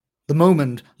The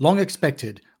moment, long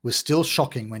expected, was still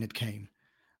shocking when it came.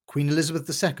 Queen Elizabeth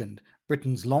II,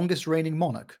 Britain's longest reigning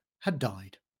monarch, had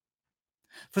died.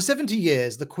 For 70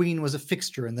 years, the Queen was a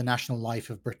fixture in the national life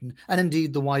of Britain, and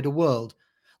indeed the wider world.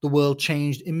 The world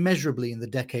changed immeasurably in the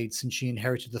decades since she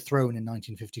inherited the throne in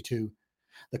 1952.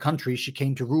 The country she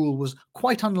came to rule was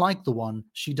quite unlike the one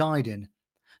she died in.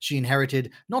 She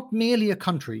inherited not merely a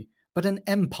country, but an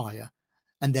empire,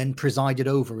 and then presided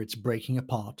over its breaking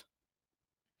apart.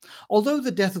 Although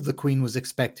the death of the Queen was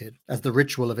expected, as the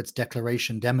ritual of its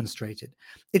declaration demonstrated,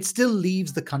 it still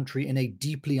leaves the country in a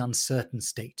deeply uncertain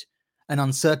state, an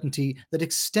uncertainty that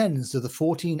extends to the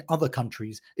 14 other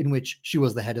countries in which she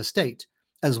was the head of state,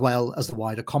 as well as the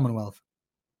wider Commonwealth.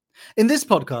 In this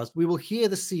podcast, we will hear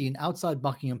the scene outside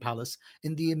Buckingham Palace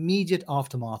in the immediate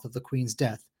aftermath of the Queen's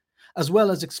death, as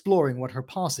well as exploring what her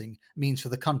passing means for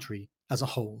the country as a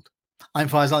whole. I'm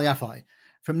Faiz Al-Yafai.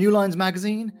 From New Lines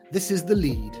magazine, this is The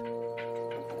Lead.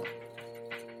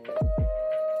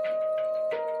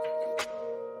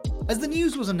 As the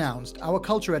news was announced, our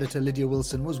culture editor Lydia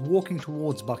Wilson was walking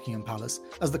towards Buckingham Palace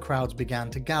as the crowds began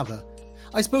to gather.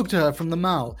 I spoke to her from the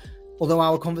Mall, although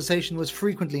our conversation was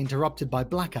frequently interrupted by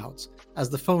blackouts as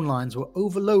the phone lines were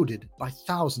overloaded by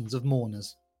thousands of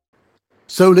mourners.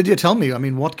 So Lydia, tell me,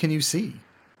 what can you see?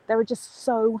 There are just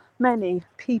so many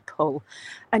people.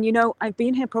 And, I've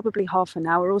been here probably half an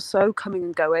hour or so, coming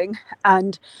and going.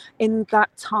 And in that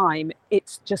time,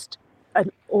 it's just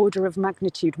an order of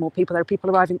magnitude more people. There are people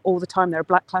arriving all the time. There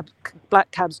are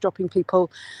black cabs dropping people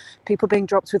being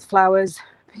dropped with flowers,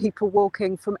 people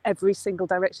walking from every single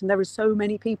direction. There are so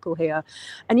many people here.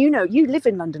 And, you live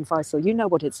in London, Faisal. You know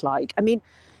what it's like.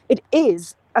 It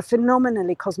is a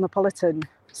phenomenally cosmopolitan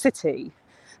city.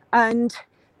 And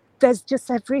there's just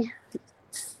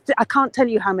I can't tell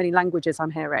you how many languages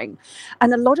I'm hearing,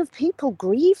 and a lot of people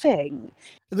grieving.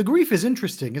 The grief is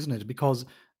interesting, isn't it? Because,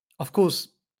 of course,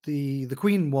 the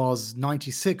Queen was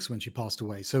 96 when she passed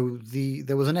away. So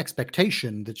there was an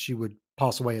expectation that she would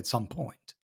pass away at some point.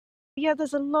 Yeah,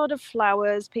 there's a lot of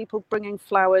flowers, people bringing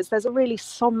flowers. There's a really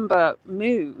somber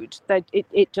mood. That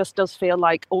it just does feel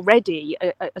like already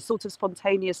a sort of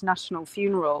spontaneous national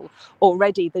funeral.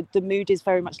 Already, the mood is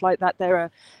very much like that.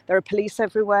 There are police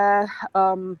everywhere,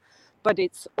 but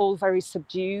it's all very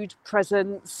subdued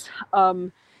presence.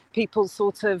 People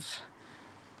sort of.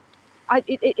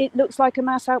 It looks like a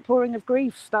mass outpouring of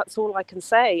grief. That's all I can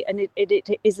say, and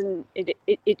it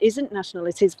isn't national.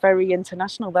 It is very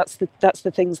international. That's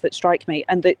the things that strike me,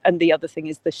 and the other thing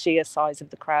is the sheer size of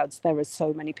the crowds. There are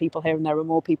so many people here, and there are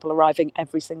more people arriving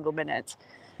every single minute.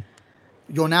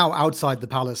 You're now outside the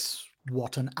palace.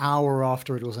 What, an hour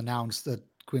after it was announced that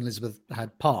Queen Elizabeth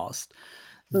had passed?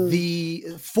 The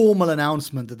formal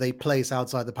announcement that they place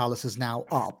outside the palace is now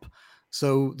up.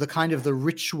 So the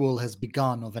ritual has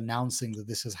begun of announcing that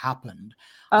this has happened.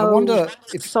 I wonder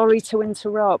if... Sorry to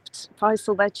interrupt,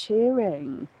 Faisal, they're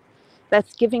cheering. They're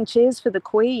giving cheers for the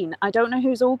Queen. I don't know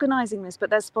who's organising this, but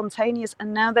they're spontaneous.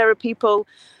 And now there are people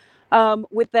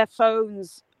with their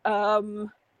phones,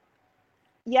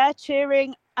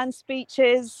 cheering and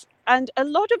speeches and a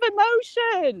lot of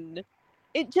emotion.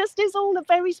 It just is all a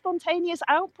very spontaneous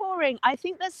outpouring. I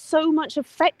think there's so much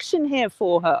affection here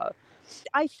for her.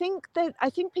 I think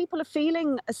people are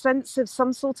feeling a sense of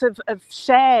some sort of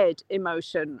shared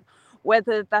emotion,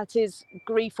 whether that is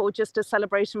grief or just a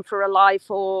celebration for a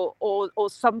life or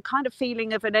some kind of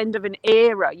feeling of an end of an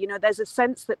era. There's a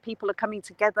sense that people are coming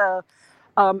together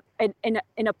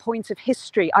in a point of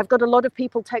history. I've got a lot of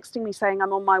people texting me saying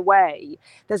I'm on my way.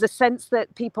 There's a sense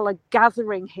that people are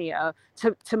gathering here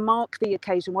to mark the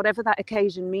occasion, whatever that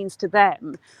occasion means to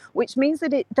them, which means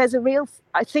that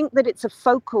I think that it's a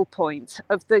focal point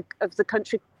of the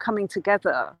country coming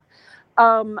together,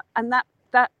 and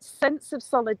that sense of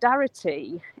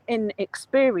solidarity in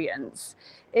experience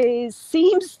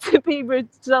seems to be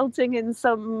resulting in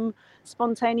some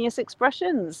spontaneous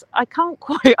expressions. I can't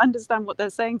quite understand what they're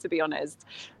saying, to be honest.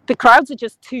 The crowds are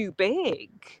just too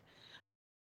big.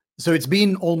 So it's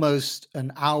been almost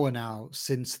an hour now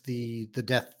since the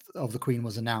death of the Queen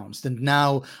was announced, and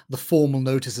now the formal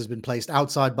notice has been placed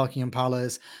outside Buckingham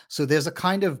Palace. So there's a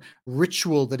kind of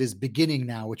ritual that is beginning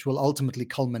now, which will ultimately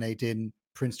culminate in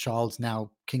Prince Charles, now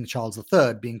King Charles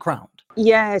III, being crowned.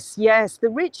 Yes. The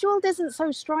ritual isn't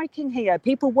so striking here.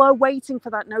 People were waiting for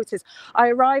that notice. I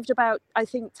arrived about, I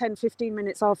think, 10-15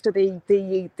 minutes after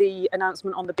the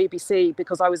announcement on the BBC,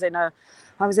 because I was in a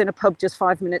pub just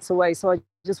 5 minutes away. So I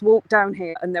just walked down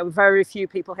here, and there were very few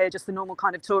people here, just the normal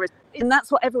kind of tourists. And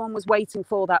that's what everyone was waiting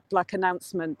for, that black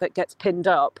announcement that gets pinned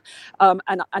up.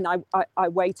 And I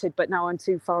waited, but now I'm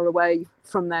too far away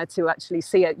from there to actually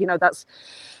see it.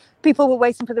 people were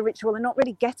waiting for the ritual and not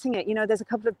really getting it. You know, there's a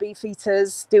couple of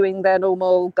beefeaters doing their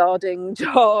normal guarding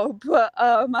job.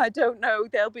 I don't know,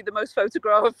 they'll be the most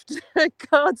photographed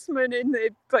guardsmen in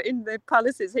the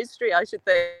palace's history, I should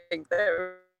think.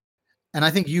 And I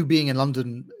think you being in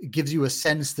London gives you a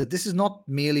sense that this is not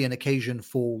merely an occasion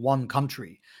for one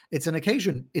country. It's an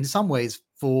occasion in some ways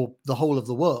for the whole of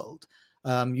the world.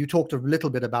 You talked a little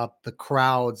bit about the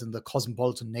crowds and the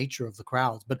cosmopolitan nature of the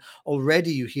crowds, but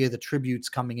already you hear the tributes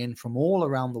coming in from all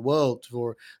around the world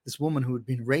for this woman who had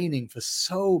been reigning for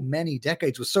so many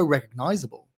decades, was so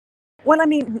recognizable. Well, I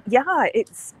mean, yeah,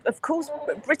 it's, of course,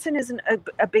 Britain isn't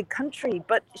a big country,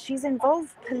 but she's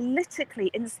involved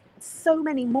politically in so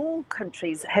many more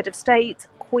countries, head of state,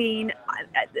 queen,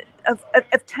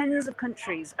 of tens of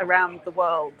countries around the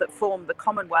world that form the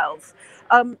Commonwealth.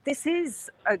 This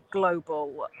is a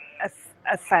global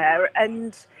affair,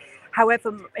 and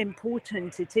however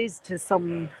important it is to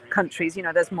some countries, you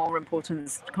know, there's more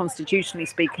importance, constitutionally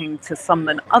speaking, to some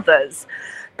than others.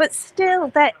 But still,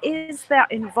 there is that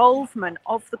involvement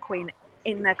of the Queen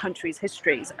in their country's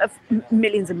histories of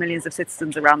millions and millions of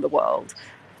citizens around the world.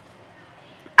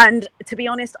 And to be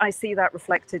honest, I see that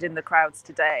reflected in the crowds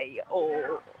today,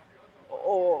 or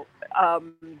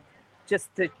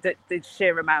just the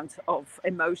sheer amount of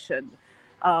emotion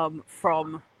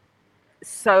from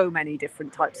so many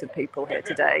different types of people here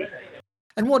today.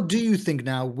 And what do you think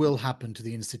now will happen to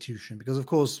the institution? Because, of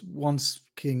course, once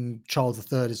King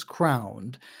Charles III is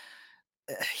crowned,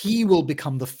 he will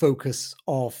become the focus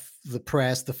of the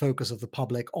press, the focus of the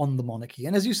public on the monarchy.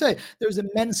 And as you say, there's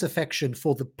immense affection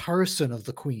for the person of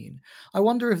the Queen. I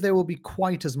wonder if there will be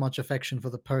quite as much affection for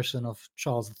the person of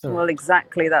Charles III. Well,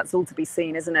 exactly. That's all to be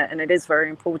seen, isn't it? And it is very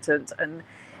important. And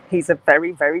he's a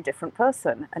very, very different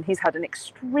person, and he's had an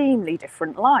extremely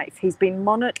different life. He's been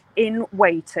monarch in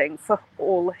waiting for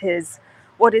all his,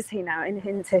 what is he now,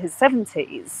 into his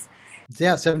 70s?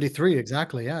 Yeah, 73,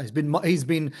 exactly. Yeah, he's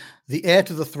been the heir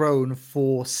to the throne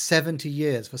for 70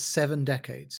 years, for 7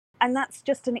 decades. And that's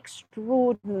just an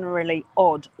extraordinarily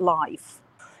odd life.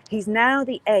 He's now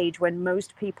the age when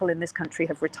most people in this country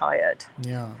have retired.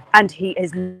 Yeah. And he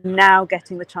is now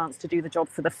getting the chance to do the job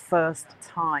for the first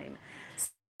time.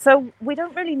 So we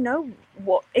don't really know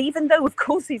what, even though, of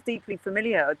course, he's deeply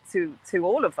familiar to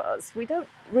all of us, we don't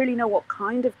really know what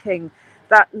kind of king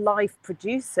that life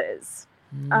produces,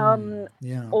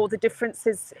 or the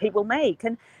differences he will make.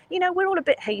 And, you know, we're all a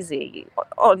bit hazy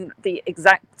on the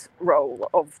exact role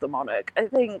of the monarch. I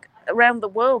think around the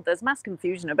world, there's mass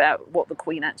confusion about what the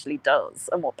Queen actually does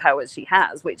and what powers she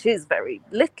has, which is very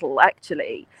little,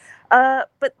 actually.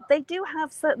 But they do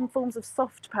have certain forms of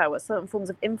soft power, certain forms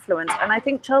of influence. And I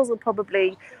think Charles will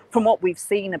probably, from what we've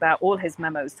seen about all his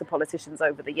memos to politicians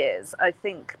over the years, I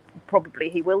think probably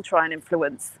he will try and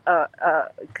influence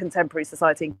contemporary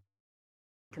society,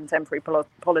 contemporary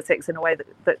politics in a way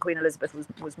that Queen Elizabeth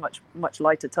was much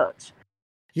lighter touch.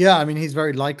 Yeah, I mean, he's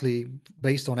very likely,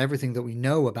 based on everything that we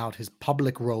know about his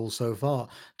public role so far,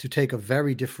 to take a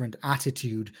very different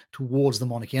attitude towards the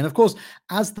monarchy. And of course,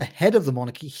 as the head of the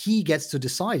monarchy, he gets to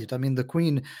decide it. I mean, the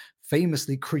Queen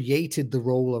famously created the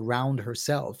role around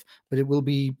herself, but it will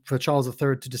be for Charles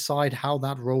III to decide how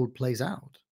that role plays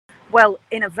out. Well,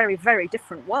 in a very, very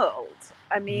different world.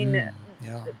 I mean,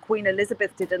 Queen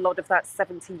Elizabeth did a lot of that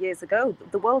 70 years ago.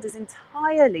 The world is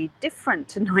entirely different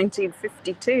to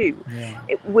 1952. Yeah.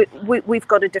 We've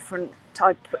got a different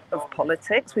type of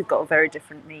politics. We've got a very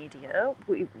different media.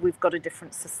 We've got a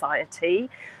different society.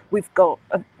 We've got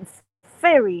a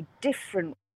very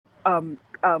different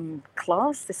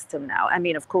class system now. I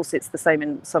mean, of course, it's the same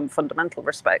in some fundamental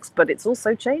respects, but it's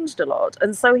also changed a lot.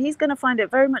 And so he's going to find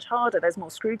it very much harder. There's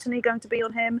more scrutiny going to be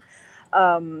on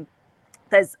him.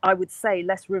 There's, I would say,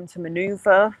 less room to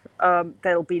maneuver.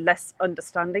 There'll be less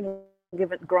understanding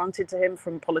granted to him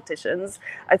from politicians.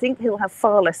 I think he'll have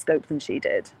far less scope than she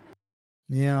did.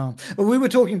 Yeah. Well, we were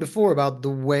talking before about the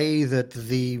way that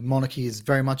the monarchy is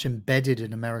very much embedded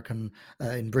in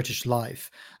in British life,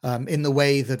 in the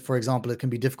way that, for example, it can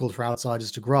be difficult for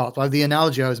outsiders to grasp. Like the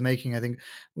analogy I was making, I think,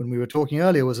 when we were talking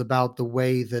earlier, was about the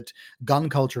way that gun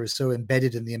culture is so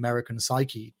embedded in the American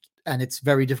psyche, and it's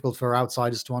very difficult for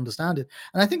outsiders to understand it.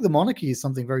 And I think the monarchy is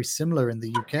something very similar in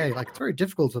the UK. Like, it's very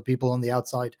difficult for people on the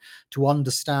outside to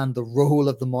understand the role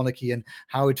of the monarchy and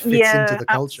how it fits into the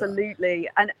culture. Absolutely.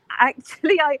 And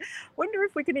actually, I wonder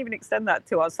if we can even extend that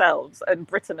to ourselves and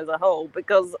Britain as a whole,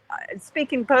 because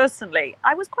speaking personally,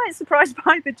 I was quite surprised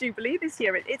by the Jubilee this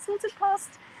year. It sort of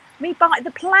passed me by.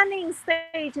 The planning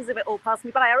stages of it all passed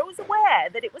me by. I was aware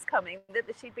that it was coming, that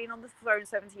she'd been on the throne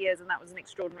 70 years, and that was an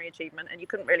extraordinary achievement, and you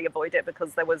couldn't really avoid it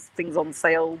because there was things on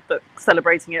sale, but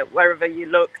celebrating it wherever you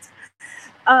looked.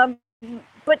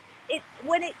 But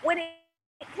when it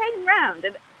came round,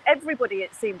 and everybody,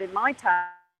 it seemed, in my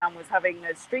town was having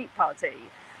a street party,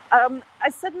 I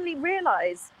suddenly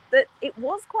realised that it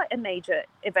was quite a major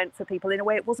event for people in a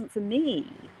way it wasn't for me.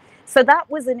 So that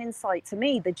was an insight to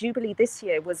me. The Jubilee this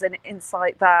year was an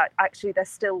insight that actually there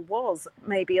still was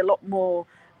maybe a lot more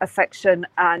affection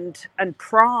and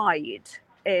pride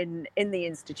in the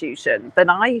institution than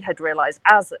I had realised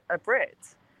as a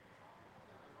Brit.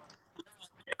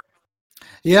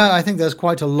 Yeah, I think there's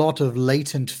quite a lot of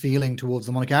latent feeling towards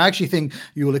the monarchy. I actually think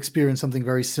you will experience something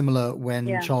very similar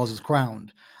when Charles is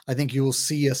crowned. I think you will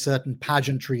see a certain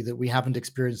pageantry that we haven't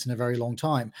experienced in a very long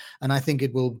time, and I think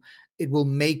it will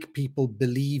make people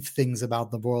believe things about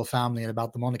the royal family and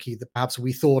about the monarchy that perhaps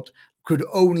we thought could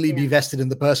only be vested in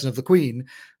the person of the Queen.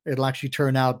 It'll actually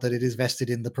turn out that it is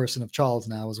vested in the person of Charles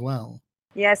now as well.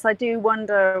 Yes, I do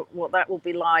wonder what that will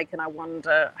be like, and I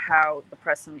wonder how the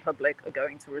press and public are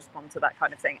going to respond to that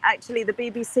kind of thing. Actually, the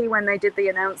BBC, when they did the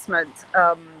announcement,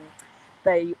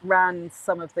 they ran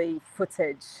some of the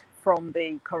footage from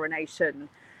the coronation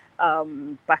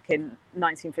back in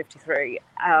 1953.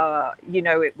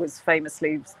 It was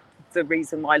famously the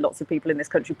reason why lots of people in this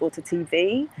country bought a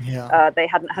TV. They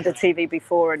hadn't had a TV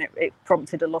before, and it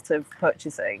prompted a lot of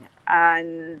purchasing.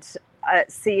 And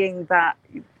seeing that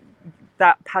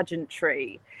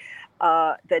pageantry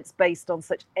that's based on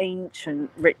such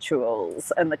ancient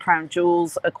rituals, and the crown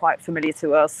jewels are quite familiar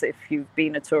to us if you've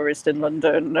been a tourist in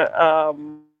London,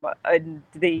 and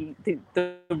the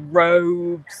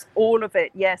robes, all of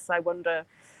it. Yes, I wonder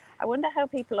how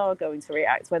people are going to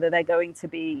react, whether they're going to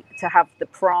have the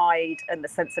pride and the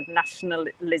sense of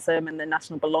nationalism and the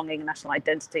national belonging and national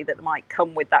identity that might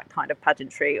come with that kind of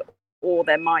pageantry, or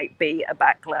there might be a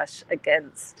backlash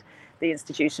against the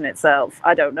institution itself.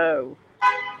 I don't know.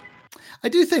 I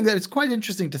do think that it's quite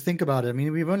interesting to think about it. I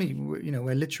mean,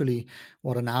 we're literally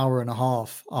an hour and a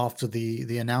half after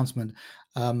the announcement,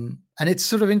 and it's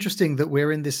sort of interesting that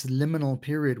we're in this liminal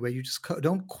period where you just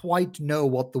don't quite know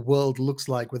what the world looks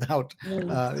like without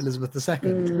Elizabeth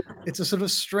II. It's a sort of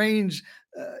strange.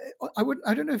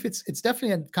 I don't know if it's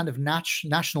definitely a kind of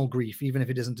national grief, even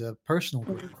if it isn't a personal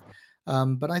grief.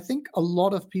 But I think a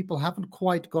lot of people haven't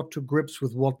quite got to grips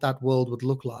with what that world would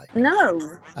look like.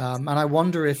 No. And I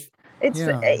wonder if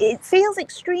it feels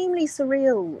extremely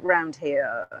surreal around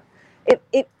here.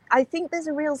 I think there's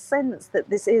a real sense that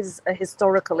this is a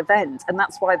historical event, and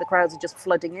that's why the crowds are just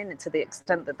flooding in to the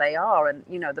extent that they are. And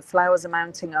the flowers are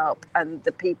mounting up, and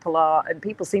some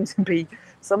people seem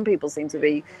to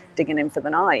be digging in for the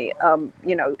night.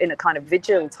 In a kind of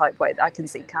vigil type way. I can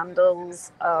see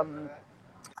candles.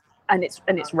 And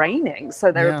it's raining,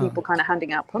 so there are people kind of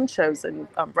handing out ponchos and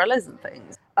umbrellas and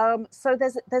things. So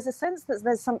there's a sense that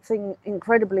there's something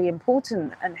incredibly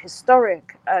important and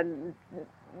historic, and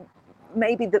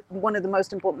maybe one of the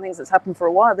most important things that's happened for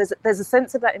a while. There's a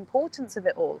sense of that importance of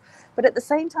it all, but at the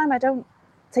same time, I don't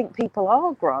think people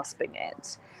are grasping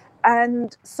it.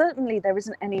 And certainly there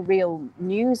isn't any real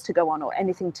news to go on, or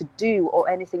anything to do, or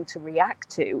anything to react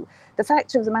to. The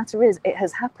fact of the matter is, it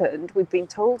has happened. We've been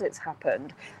told it's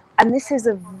happened. And this is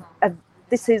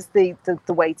the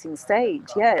waiting stage.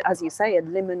 Yeah, as you say, a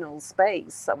liminal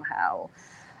space somehow.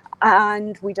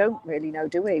 And we don't really know,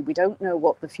 do we? We don't know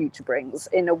what the future brings.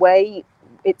 In a way,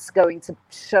 it's going to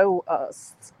show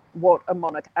us what a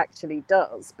monarch actually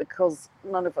does, because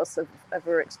none of us have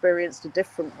ever experienced a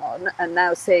different one. And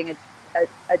now seeing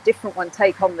a different one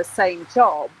take on the same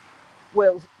job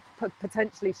will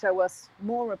potentially show us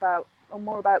more about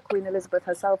Queen Elizabeth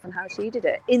herself and how she did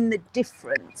it, in the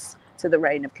difference to the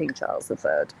reign of King Charles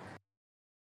III.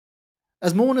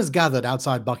 As mourners gathered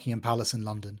outside Buckingham Palace in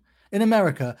London, in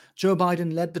America, Joe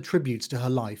Biden led the tributes to her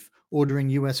life, ordering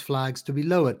US flags to be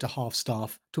lowered to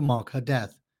half-staff to mark her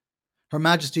death. Her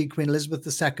Majesty Queen Elizabeth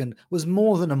II was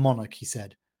more than a monarch, he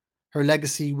said. Her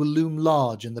legacy will loom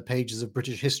large in the pages of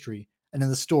British history and in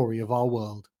the story of our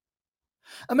world.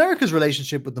 America's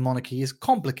relationship with the monarchy is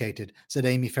complicated, said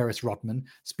Amy Ferris Rotman,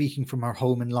 speaking from her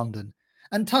home in London,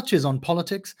 and touches on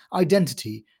politics,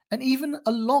 identity, and even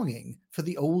a longing for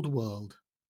the old world.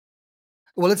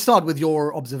 Well, let's start with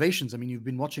your observations. I mean, you've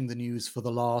been watching the news for the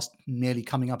last nearly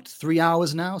coming up to 3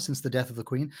 hours now since the death of the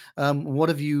Queen. What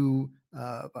are your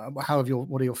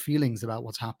feelings about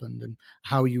what's happened, and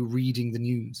how are you reading the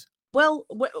news? Well,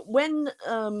 when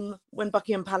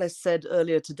Buckingham Palace said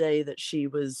earlier today that she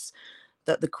was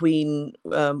that the Queen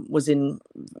was in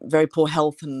very poor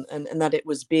health and that it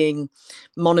was being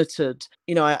monitored,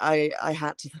 I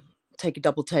had to take a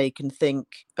double take and think,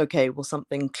 okay, well,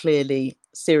 something clearly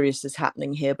serious is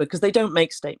happening here, because they don't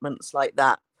make statements like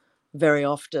that very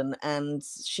often. And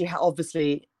she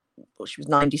obviously, well, she was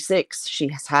 96. She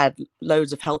has had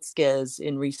loads of health scares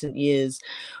in recent years.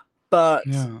 But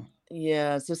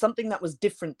yeah, so something that was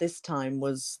different this time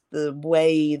was the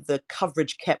way the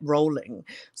coverage kept rolling.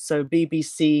 So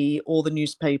BBC, all the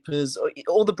newspapers,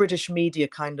 all the British media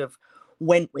kind of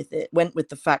went with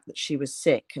the fact that she was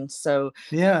sick. And so,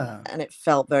 and it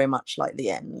felt very much like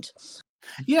the end.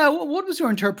 Yeah, what was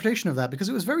your interpretation of that? Because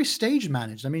it was very stage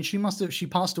managed. I mean, she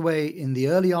passed away in the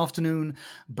early afternoon,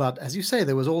 but as you say,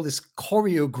 there was all this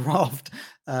choreographed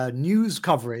news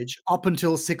coverage up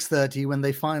until 6:30 when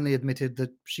they finally admitted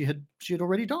that she had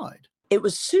already died. It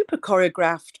was super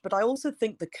choreographed, but I also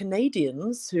think the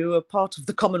Canadians, who are part of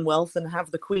the Commonwealth and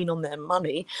have the Queen on their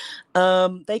money,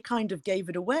 they kind of gave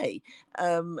it away.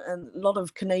 And a lot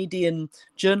of Canadian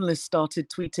journalists started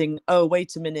tweeting, oh,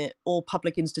 wait a minute, all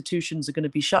public institutions are going to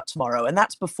be shut tomorrow. And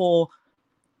that's before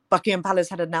Buckingham Palace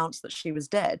had announced that she was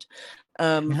dead.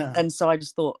 And so I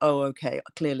just thought, oh, okay,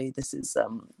 clearly this is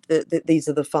these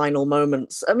are the final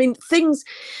moments. I mean,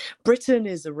 Britain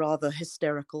is a rather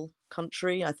hysterical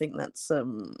country. I think that's a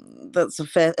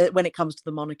fair, when it comes to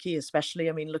the monarchy, especially.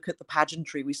 I mean, look at the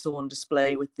pageantry we saw on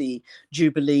display with the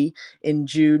Jubilee in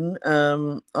June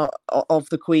of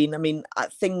the Queen. I mean,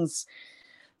 things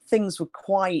were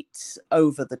quite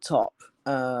over the top.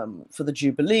 For the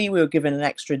Jubilee, we were given an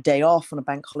extra day off on a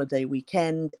bank holiday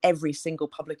weekend. Every single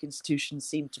public institution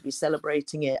seemed to be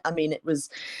celebrating it. I mean, it was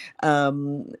I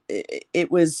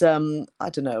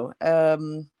don't know.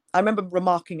 I remember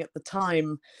remarking at the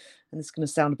time, and it's going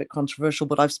to sound a bit controversial,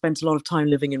 but I've spent a lot of time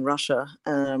living in Russia,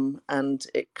 and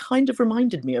it kind of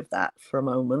reminded me of that for a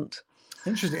moment.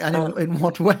 Interesting. And in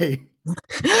what way?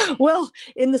 Well,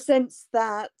 in the sense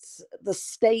that the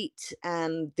state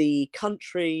and the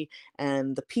country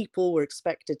and the people were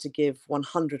expected to give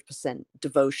 100%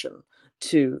 devotion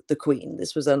to the Queen.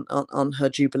 This was on her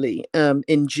Jubilee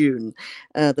in June,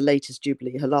 the latest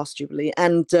Jubilee, her last Jubilee.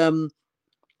 And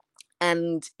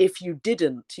if you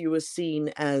didn't, you were seen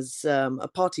as a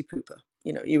party pooper.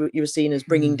 You were seen as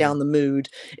bringing down the mood.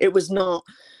 It was not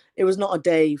a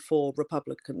day for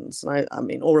Republicans, I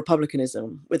mean, or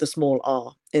republicanism with a small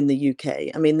r in the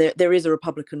UK. I mean, there is a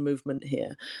Republican movement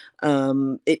here.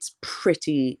 It's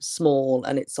pretty small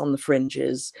and it's on the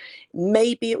fringes.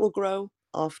 Maybe it will grow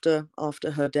after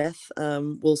her death.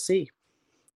 We'll see.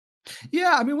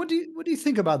 Yeah, I mean, what do you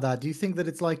think about that? Do you think that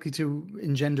it's likely to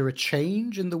engender a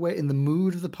change in the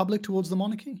mood of the public towards the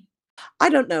monarchy? I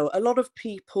don't know. A lot of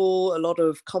people, a lot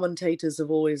of commentators have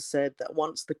always said that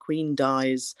once the Queen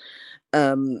dies,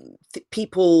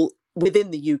 people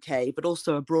within the UK, but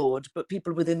also abroad, but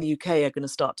people within the UK are going to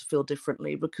start to feel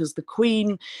differently, because the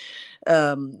Queen,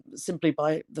 simply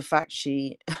by the fact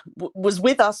she was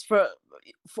with us for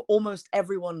almost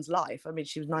everyone's life. I mean,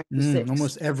 she was 96.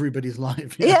 Almost everybody's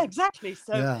life. Yeah, exactly.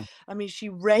 So, I mean, she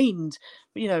reigned,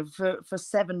 for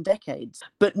 7 decades.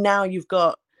 But now you've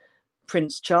got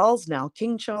Prince Charles, now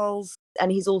King Charles,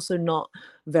 and he's also not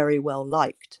very well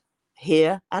liked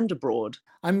here and abroad.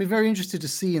 I'm very interested to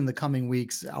see in the coming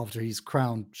weeks, after he's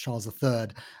crowned Charles III,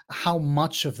 how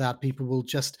much of that people will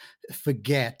just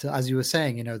forget. As you were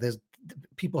saying, there's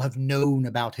people have known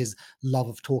about his love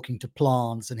of talking to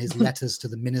plants and his letters to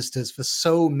the ministers for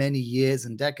so many years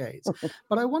and decades.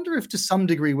 But I wonder if to some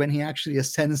degree, when he actually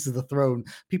ascends to the throne,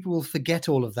 people will forget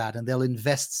all of that and they'll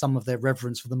invest some of their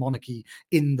reverence for the monarchy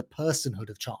in the personhood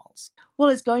of Charles. Well,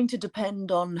 it's going to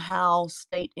depend on how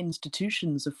state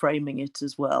institutions are framing it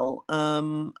as well.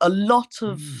 A lot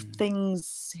of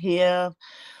things here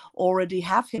already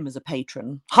have him as a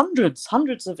patron. Hundreds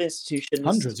of institutions.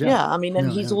 Hundreds, yeah. I mean, and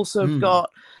he's also got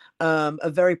a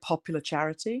very popular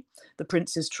charity, the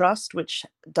Prince's Trust, which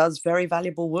does very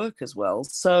valuable work as well.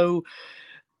 So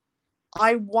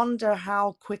I wonder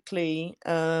how quickly,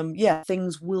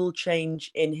 things will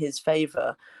change in his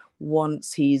favor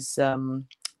once he's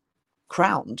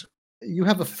crowned. You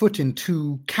have a foot in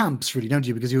two camps, really, don't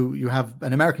you? Because you have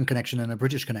an American connection and a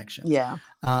British connection. Yeah.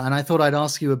 And I thought I'd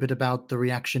ask you a bit about the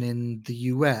reaction in the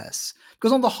US.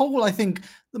 Because on the whole, I think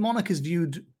the monarch was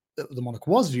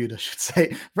viewed, I should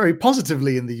say, very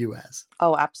positively in the US.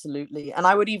 Oh, absolutely. And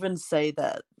I would even say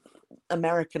that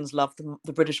Americans love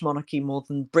the British monarchy more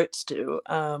than Brits do,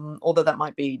 although that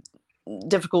might be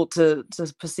difficult to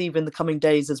perceive in the coming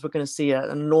days, as we're going to see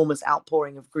an enormous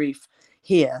outpouring of grief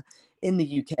here in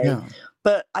the UK.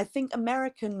 But I think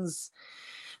Americans,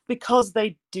 because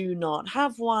they do not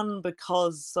have one,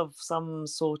 because of some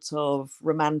sort of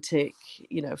romantic,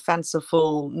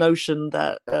 fanciful notion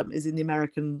that is in the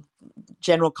American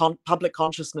general public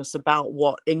consciousness about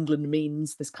what England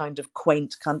means, this kind of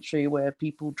quaint country where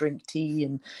people drink tea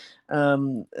and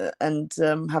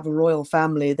have a royal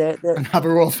family. And have a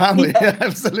royal family, Yeah.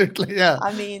 absolutely, yeah.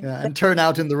 I mean, and turn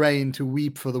out in the rain to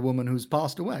weep for the woman who's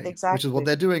passed away, which is what Exactly.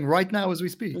 they're doing right now as we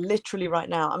speak. literally right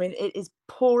now. I mean, it is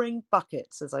pouring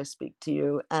buckets as I speak to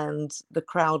you, and the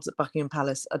crowds at Buckingham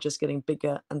Palace are just getting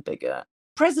bigger and bigger.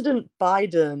 President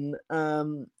Biden,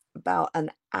 about an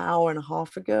hour and a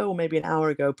half ago, or maybe an hour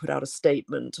ago, put out a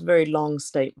statement, a very long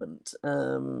statement,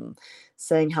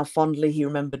 saying how fondly he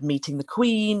remembered meeting the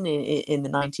Queen in the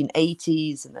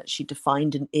 1980s, and that she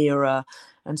defined an era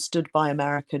and stood by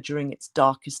America during its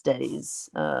darkest days,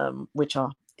 which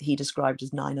he described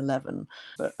as 9/11.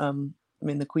 But I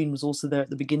mean, the Queen was also there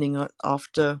at the beginning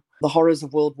after the horrors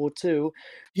of World War II.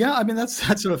 Yeah, I mean, that's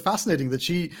sort of fascinating that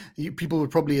people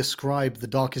would probably ascribe the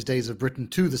darkest days of Britain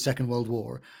to the Second World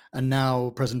War, and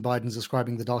now President Biden's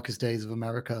ascribing the darkest days of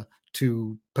America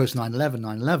to post 9/11,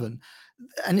 9/11.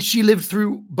 And she lived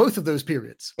through both of those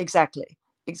periods. Exactly.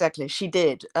 She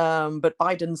did. But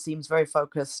Biden seems very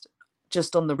focused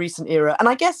just on the recent era. And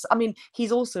I guess, I mean,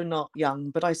 he's also not young,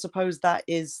 but I suppose that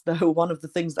is one of the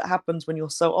things that happens when you're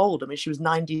so old. I mean, she was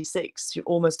 96,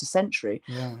 almost a century.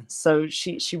 Yeah. So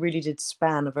she really did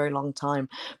span a very long time.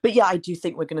 But yeah, I do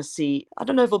think we're going to see, I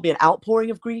don't know if it'll be an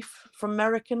outpouring of grief from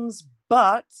Americans,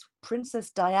 but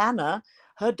Princess Diana,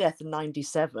 her death in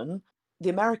 97, the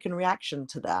American reaction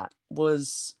to that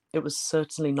was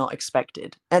certainly not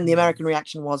expected. And the American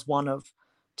reaction was one of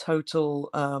total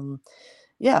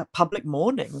public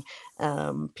mourning.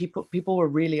 People were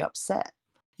really upset.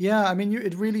 Yeah, I mean,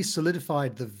 it really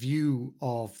solidified the view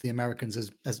of the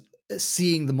Americans as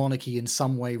seeing the monarchy in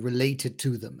some way related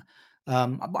to them.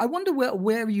 I wonder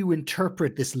where you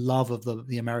interpret this love of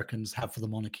the Americans have for the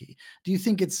monarchy. Do you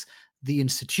think it's the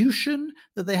institution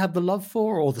that they have the love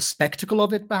for, or the spectacle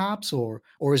of it, perhaps, or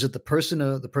is it the person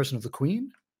of the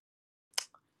Queen?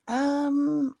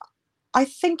 I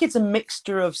think it's a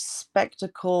mixture of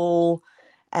spectacle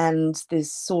and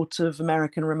this sort of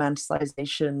American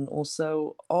romanticization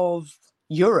also of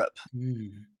Europe.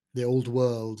 The old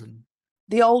world.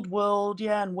 The old world,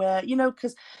 yeah, and where,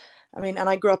 because, I mean, and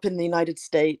I grew up in the United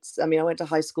States. I mean, I went to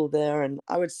high school there, and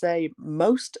I would say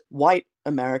most white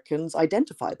Americans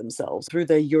identify themselves through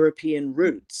their European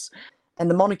roots, and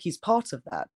the monarchy's part of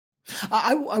that.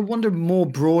 I wonder more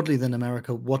broadly than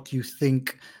America, what you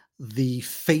think the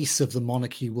face of the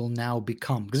monarchy will now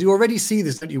become, because you already see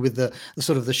this, don't you, with the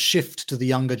sort of the shift to the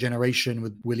younger generation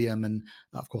with William and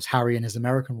of course Harry and his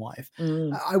American wife.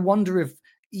 I wonder if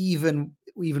even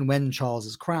when Charles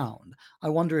is crowned, I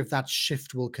wonder if that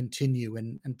shift will continue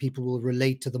and people will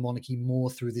relate to the monarchy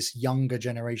more through this younger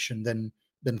generation than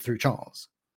through Charles.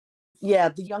 Yeah,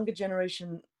 the younger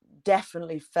generation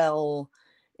definitely fell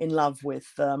in love with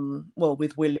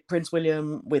Prince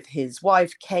William, with his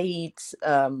wife Kate,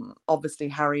 obviously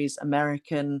Harry's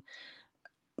American,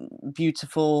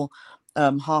 beautiful,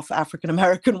 half African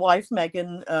American wife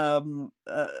Meghan.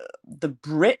 The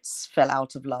Brits fell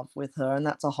out of love with her, and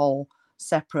that's a whole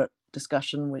separate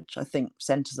discussion, which I think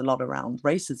centers a lot around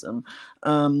racism.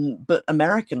 But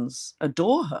Americans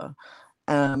adore her,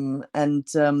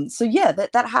 so yeah,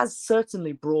 that has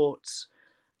certainly brought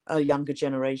a younger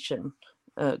generation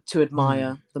to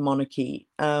admire the monarchy.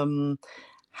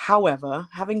 However,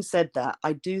 having said that,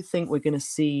 I do think we're going to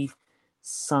see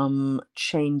some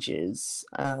changes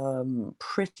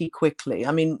pretty quickly.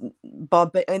 I mean,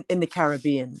 in the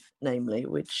Caribbean, namely,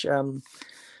 which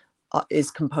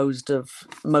is composed of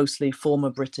mostly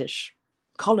former British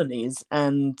colonies.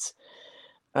 And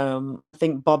I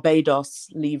think Barbados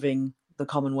leaving the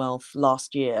Commonwealth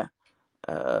last year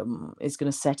is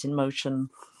going to set in motion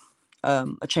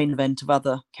a chain event of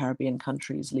other Caribbean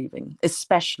countries leaving,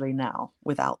 especially now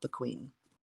without the Queen.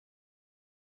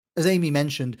 As Amy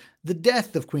mentioned, the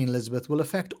death of Queen Elizabeth will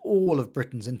affect all of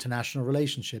Britain's international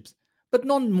relationships, but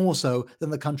none more so than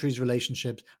the country's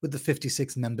relationships with the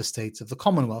 56 member states of the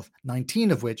Commonwealth, 19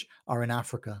 of which are in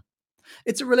Africa.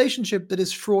 It's a relationship that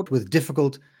is fraught with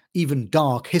difficult, even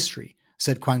dark history,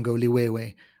 said Kwango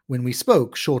Liwewe when we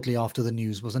spoke shortly after the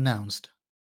news was announced.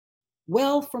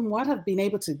 Well, from what I've been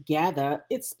able to gather,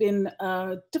 it's been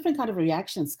different kind of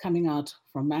reactions coming out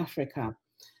from Africa.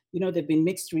 There've been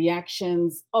mixed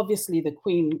reactions. Obviously, the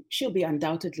Queen, she'll be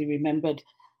undoubtedly remembered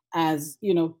as,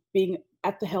 being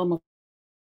at the helm of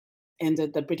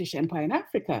ended the British Empire in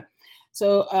Africa.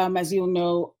 So as you'll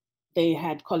know, They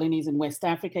had colonies in West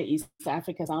Africa, East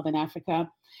Africa, Southern Africa.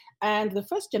 And the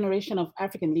first generation of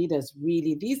African leaders,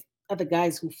 really, these are the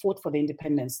guys who fought for the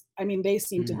independence. I mean, they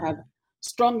seem to have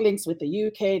strong links with the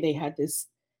UK. They had this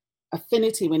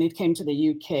affinity when it came to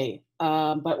the UK.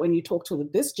 But when you talk to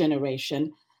this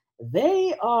generation,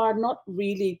 they are not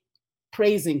really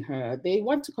praising her. They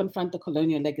want to confront the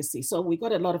colonial legacy. So we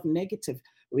got a lot of negative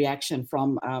reaction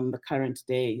from the current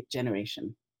day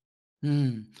generation.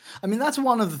 I mean, that's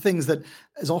one of the things that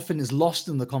is lost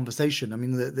in the conversation. I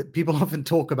mean, the people often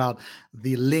talk about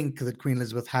the link that Queen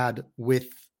Elizabeth had with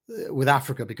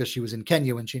Africa because she was in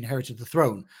Kenya when she inherited the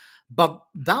throne. But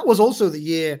that was also the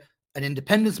year an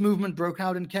independence movement broke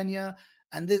out in Kenya,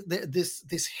 and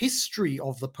this history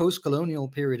of the post-colonial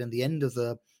period and the end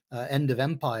of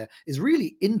empire is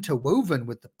really interwoven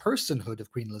with the personhood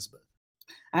of Queen Elizabeth.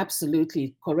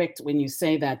 Absolutely correct when you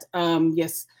say that.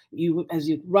 Yes, as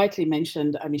you rightly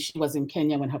mentioned, I mean, she was in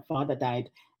Kenya when her father died,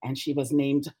 and she was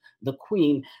named the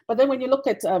Queen. But then when you look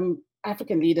at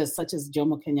African leaders such as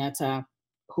Jomo Kenyatta,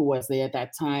 who was there at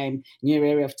that time,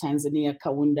 Nyerere of Tanzania,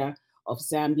 Kaunda of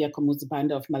Zambia, Kamuzu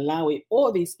Banda of Malawi,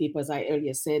 all these people, as I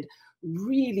earlier said,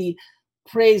 really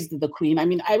praised the Queen. I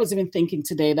mean, I was even thinking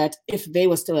today that if they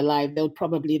were still alive,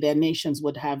 their nations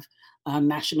would have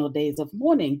national days of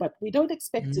mourning, but we don't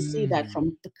expect to see that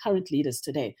from the current leaders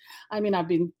today. I mean, I've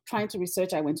been trying to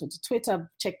research. I went onto Twitter,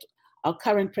 checked our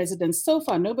current presidents. So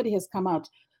far, nobody has come out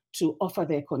to offer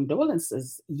their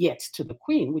condolences yet to the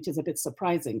Queen, which is a bit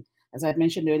surprising. As I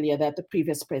mentioned earlier, that the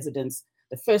previous presidents,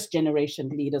 the first generation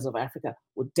leaders of Africa,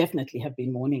 would definitely have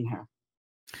been mourning her.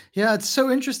 Yeah, it's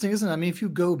so interesting, isn't it? I mean, if you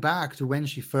go back to when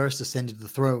she first ascended the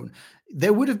throne,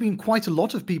 there would have been quite a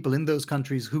lot of people in those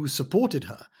countries who supported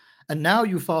her. And now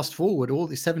you fast forward all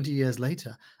these 70 years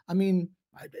later. I mean,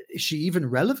 is she even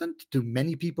relevant? Do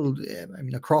many people, I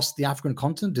mean, across the African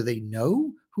continent, do they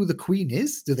know who the Queen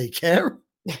is? Do they care?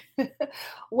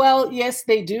 Well, yes,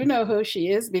 they do know who she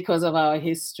is because of our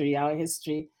history,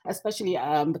 especially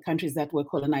the countries that were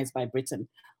colonized by Britain.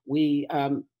 We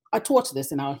are taught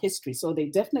this in our history, so they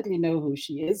definitely know who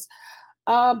she is.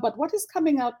 But what is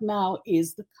coming out now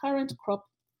is the current crop.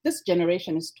 This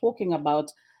generation is talking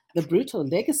about the brutal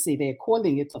legacy, they're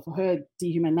calling it, of her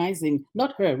dehumanizing,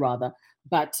 not her rather,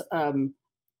 but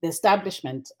the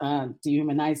establishment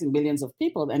dehumanizing millions of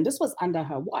people. And this was under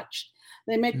her watch.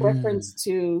 They make reference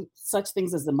to such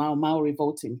things as the Mau Mau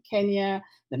revolt in Kenya,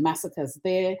 the massacres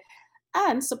there.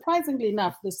 And surprisingly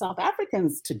enough, the South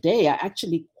Africans today are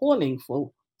actually calling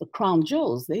for the crown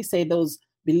jewels. They say those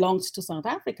belonged to South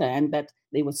Africa and that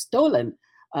they were stolen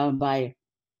by,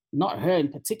 not her in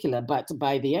particular, but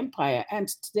by the empire. And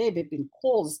today there have been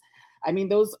calls. I mean,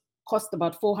 those cost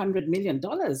about $400 million.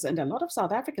 And a lot of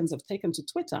South Africans have taken to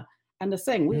Twitter and are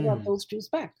saying, we want those Jews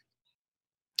back.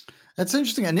 That's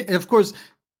interesting. And of course,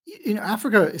 you know,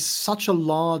 Africa is such a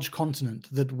large continent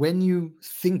that when you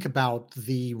think about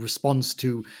the response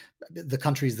to the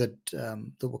countries that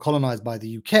were colonized by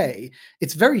the UK,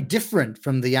 it's very different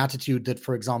from the attitude that,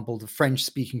 for example, the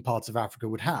French-speaking parts of Africa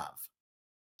would have.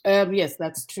 Yes,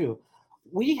 that's true.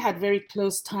 We had very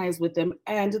close ties with them.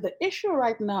 And the issue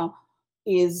right now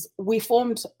is we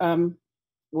formed,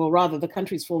 well, rather the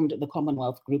countries formed the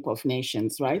Commonwealth Group of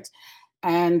Nations, right?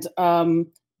 And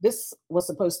this was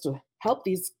supposed to help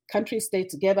these countries stay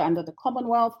together under the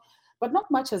Commonwealth, but not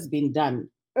much has been done.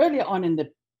 Earlier on in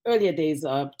the earlier days,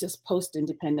 just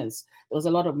post-independence, there was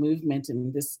a lot of movement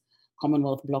in this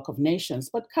Commonwealth bloc of nations,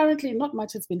 but currently not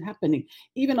much has been happening.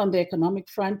 Even on the economic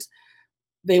front,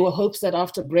 there were hopes that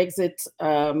after Brexit,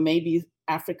 maybe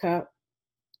Africa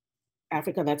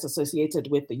that's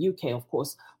associated with the UK, of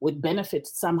course, would benefit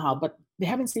somehow, but they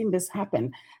haven't seen this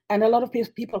happen. And a lot of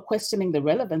people are questioning the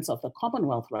relevance of the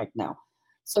Commonwealth right now.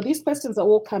 So these questions are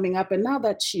all coming up. And now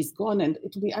that she's gone, and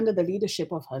it will be under the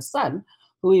leadership of her son,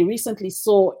 who we recently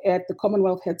saw at the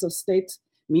Commonwealth Heads of State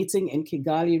meeting in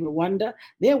Kigali, Rwanda,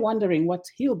 they're wondering what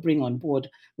he'll bring on board,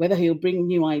 whether he'll bring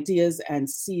new ideas and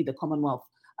see the Commonwealth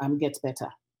get better.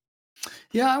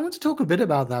 Yeah, I want to talk a bit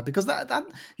about that because that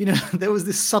you know, there was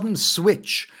this sudden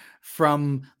switch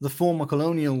from the former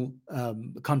colonial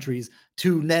countries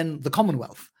to then the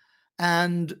Commonwealth,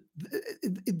 and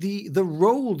the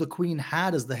role the Queen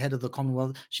had as the head of the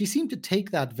Commonwealth, she seemed to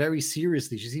take that very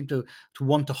seriously. She seemed to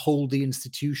want to hold the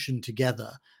institution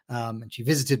together, and she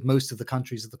visited most of the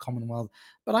countries of the Commonwealth.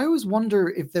 But I always wonder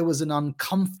if there was an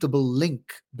uncomfortable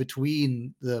link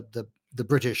between the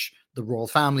British, the royal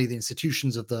family, the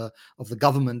institutions of the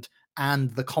government, and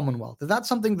the Commonwealth. Is that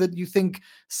something that you think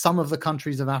some of the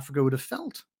countries of Africa would have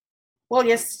felt? Well,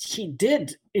 yes, she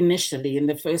did initially in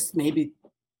the first maybe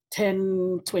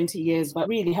 10, 20 years, but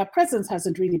really her presence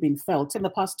hasn't really been felt in the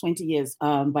past 20 years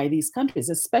by these countries,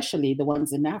 especially the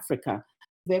ones in Africa.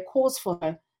 There are calls for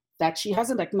her that she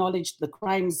hasn't acknowledged the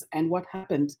crimes and what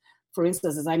happened. For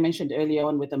instance, as I mentioned earlier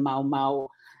on with the Mau Mau,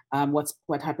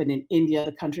 what happened in India,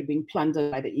 the country being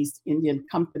plundered by the East Indian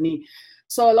Company.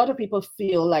 So a lot of people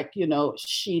feel like,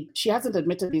 she hasn't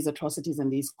admitted these atrocities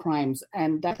and these crimes,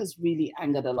 and that has really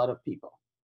angered a lot of people.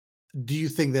 Do you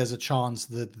think there's a chance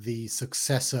that the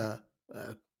successor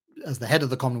as the head of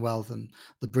the Commonwealth and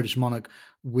the British monarch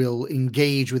will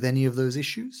engage with any of those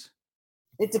issues?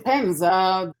 It depends.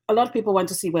 A lot of people want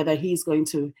to see whether he's going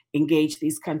to engage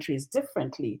these countries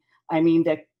differently. I mean,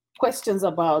 there are questions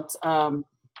about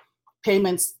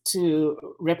payments to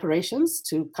reparations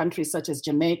to countries such as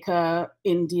Jamaica,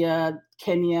 India,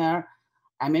 Kenya.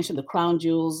 I mentioned the crown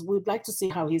jewels. We'd like to see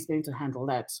how he's going to handle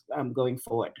that going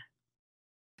forward.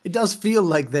 It does feel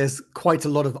like there's quite a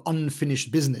lot of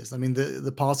unfinished business. I mean,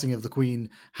 the passing of the Queen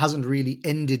hasn't really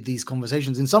ended these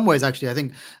conversations. In some ways, actually, I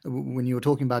think when you were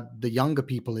talking about the younger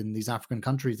people in these African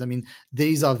countries, I mean,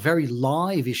 these are very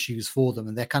live issues for them,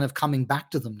 and they're kind of coming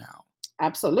back to them now.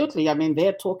 Absolutely. I mean,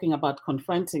 they're talking about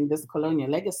confronting this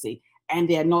colonial legacy, and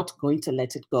they're not going to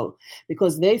let it go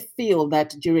because they feel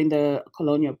that during the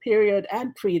colonial period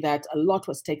and pre that, a lot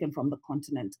was taken from the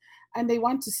continent. And they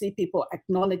want to see people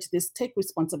acknowledge this, take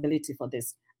responsibility for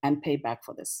this, and pay back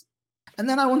for this. And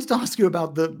then I wanted to ask you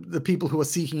about the people who are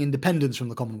seeking independence from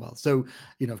the Commonwealth. So,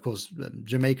 of course,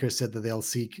 Jamaica said that they'll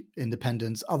seek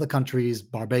independence. Other countries,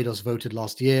 Barbados voted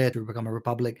last year to become a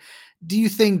republic. Do you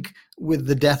think with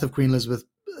the death of Queen Elizabeth,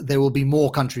 there will be more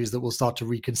countries that will start to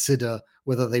reconsider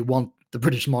whether they want the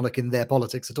British monarch in their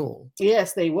politics at all?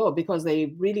 Yes, they will, because they're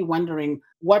really wondering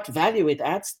what value it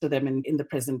adds to them in the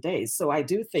present days. So I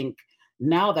do think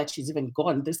now that she's even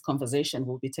gone, this conversation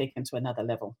will be taken to another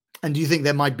level. And do you think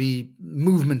there might be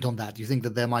movement on that? Do you think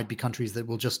that there might be countries that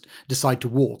will just decide to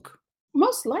walk?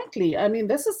 Most likely. I mean,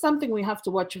 this is something we have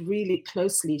to watch really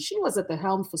closely. She was at the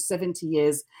helm for 70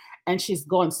 years and she's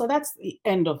gone. So that's the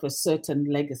end of a certain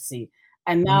legacy.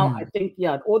 And now I think,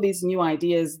 all these new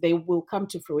ideas, they will come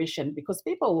to fruition because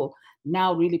people will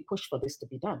now really push for this to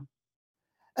be done.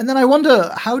 And then I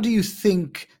wonder, how do you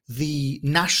think the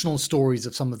national stories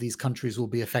of some of these countries will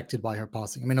be affected by her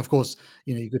passing? I mean, of course,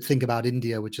 you could think about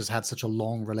India, which has had such a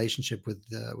long relationship with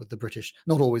the British,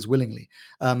 not always willingly,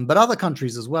 but other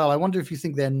countries as well. I wonder if you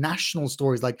think their national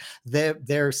stories, like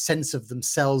their sense of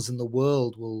themselves in the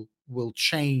world, will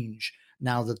change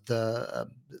now that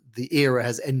the era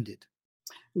has ended.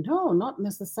 No, not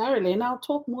necessarily. And I'll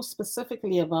talk more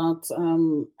specifically about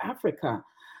Africa.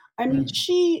 I mean,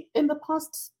 she, in the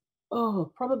past,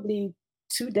 probably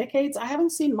 2 decades, I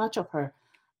haven't seen much of her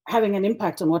having an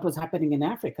impact on what was happening in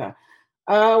Africa.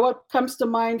 What comes to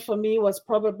mind for me was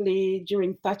probably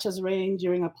during Thatcher's reign,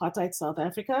 during apartheid South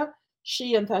Africa.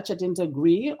 She and Thatcher didn't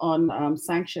agree on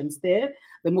sanctions there.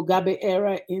 The Mugabe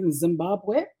era in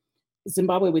Zimbabwe.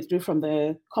 Zimbabwe withdrew from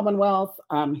the Commonwealth.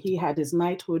 He had his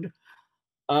knighthood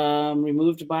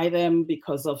removed by them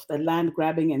because of the land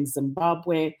grabbing in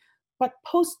Zimbabwe. But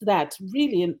post that,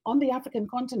 really, on the African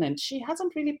continent, she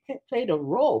hasn't really played a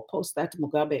role post that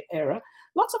Mugabe era.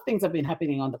 Lots of things have been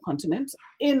happening on the continent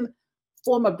in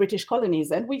former British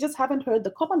colonies, and we just haven't heard the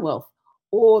Commonwealth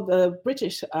or the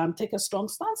British take a strong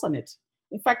stance on it.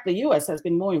 In fact, the US has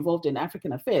been more involved in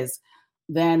African affairs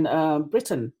than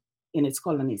Britain in its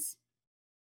colonies.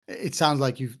 It sounds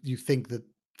like you think that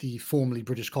the formerly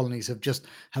British colonies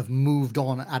have moved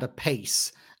on at a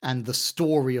pace, and the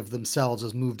story of themselves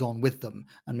has moved on with them.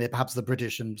 And perhaps the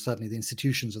British, and certainly the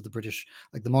institutions of the British,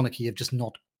 like the monarchy, have just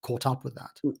not caught up with that.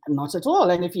 Not at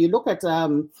all. And if you look at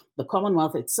the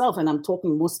Commonwealth itself, and I'm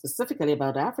talking more specifically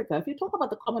about Africa, if you talk about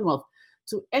the Commonwealth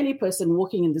to any person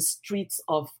walking in the streets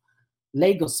of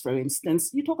Lagos, for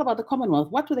instance, you talk about the Commonwealth,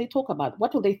 what do they talk about?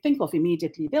 What do they think of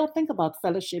immediately? They'll think about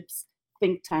fellowships,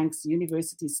 think tanks,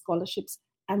 universities, scholarships,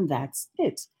 and that's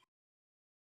it.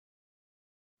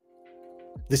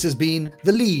 This has been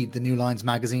The Lead, the New Lines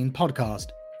Magazine podcast.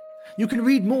 You can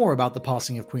read more about the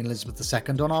passing of Queen Elizabeth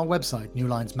II on our website,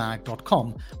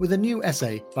 newlinesmag.com, with a new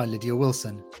essay by Lydia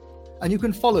Wilson. And you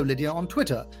can follow Lydia on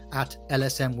Twitter at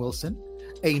LSMWilson,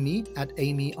 Amy at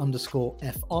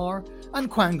Amy_FR,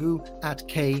 and Kwangu at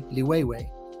K Liwewe.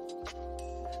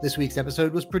 This week's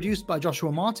episode was produced by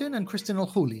Joshua Martin and Kristin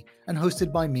Alkhuli and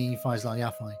hosted by me, Faisal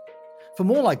Yafai. For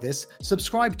more like this,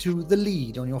 subscribe to The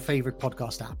Lead on your favorite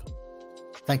podcast app.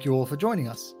 Thank you all for joining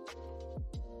us.